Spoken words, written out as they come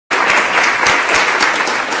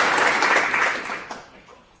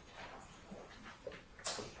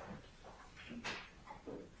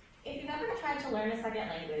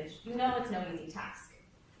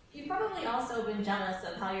also been jealous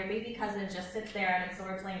of how your baby cousin just sits there and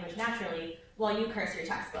absorbs language naturally while you curse your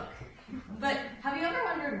textbook. But have you ever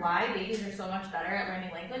wondered why babies are so much better at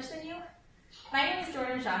learning language than you? My name is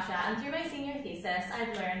Sciascia, and through my senior thesis,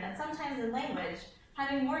 I've learned that sometimes in language,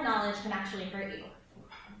 having more knowledge can actually hurt you.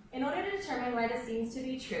 In order to determine why this seems to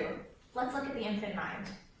be true, let's look at the infant mind.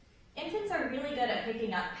 Infants are really good at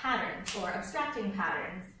picking up patterns or abstracting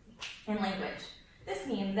patterns in language. This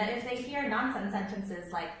means that if they hear nonsense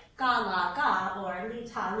sentences like ga la ga or li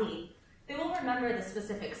ta li, they will remember the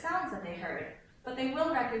specific sounds that they heard, but they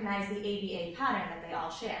will recognize the ABA pattern that they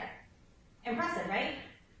all share. Impressive, right?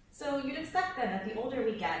 So you'd expect then that the older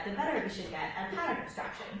we get, the better we should get at pattern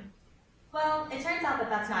abstraction. Well, it turns out that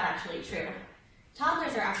that's not actually true.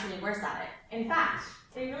 Toddlers are actually worse at it. In fact,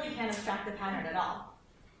 they really can't abstract the pattern at all.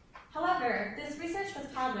 However, this research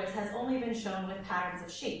with toddlers has only been shown with patterns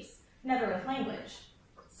of shapes, never with language.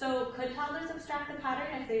 So could toddlers abstract the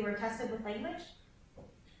pattern if they were tested with language?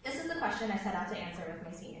 This is the question I set out to answer with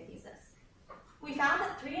my senior thesis. We found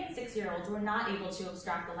that 3- and 6-year-olds were not able to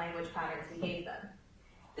abstract the language patterns we gave them.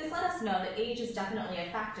 This let us know that age is definitely a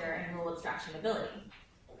factor in rule abstraction ability.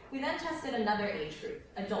 We then tested another age group,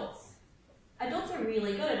 adults. Adults are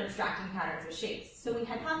really good at abstracting patterns of shapes, so we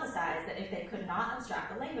hypothesized that if they could not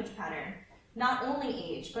abstract the language pattern, not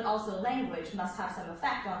only age, but also language must have some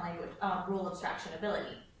effect on rule abstraction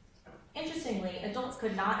ability. Interestingly, adults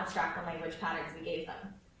could not abstract the language patterns we gave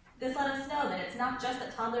them. This let us know that it's not just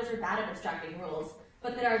that toddlers are bad at abstracting rules,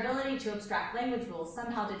 but that our ability to abstract language rules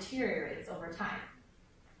somehow deteriorates over time.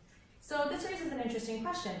 So this raises an interesting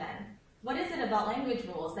question then. What is it about language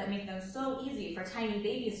rules that make them so easy for tiny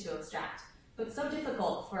babies to abstract, but so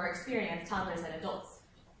difficult for experienced toddlers and adults?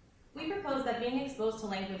 We propose that being exposed to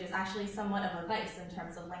language is actually somewhat of a vice in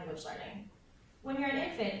terms of language learning. When you're an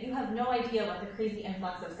infant, you have no idea what the crazy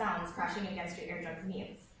influx of sounds crashing against your eardrums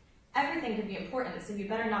means. Everything could be important, so you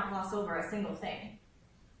better not gloss over a single thing.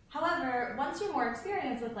 However, once you're more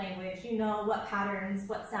experienced with language, you know what patterns,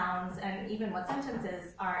 what sounds, and even what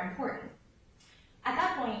sentences are important. At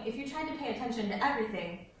that point, if you try to pay attention to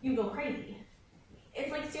everything, you go crazy.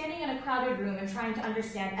 It's like standing in a crowded room and trying to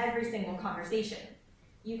understand every single conversation.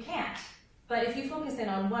 You can't, but if you focus in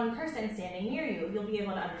on one person standing near you, you'll be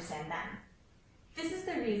able to understand them. This is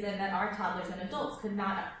the reason that our toddlers and adults could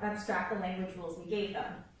not abstract the language rules we gave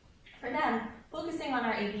them. For them, focusing on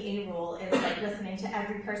our ABA rule is like listening to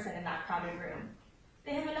every person in that crowded room.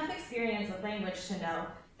 They have enough experience with language to know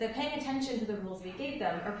that paying attention to the rules we gave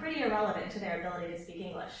them are pretty irrelevant to their ability to speak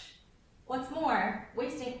English. What's more,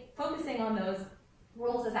 focusing on those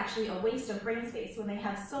rules is actually a waste of brain space when they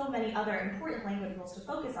have so many other important language rules to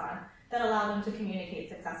focus on that allow them to communicate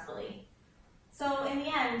successfully. So in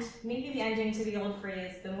the end, maybe the ending to the old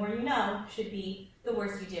phrase, the more you know, should be the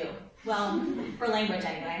worse you do. Well, for language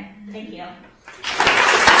anyway. Thank you.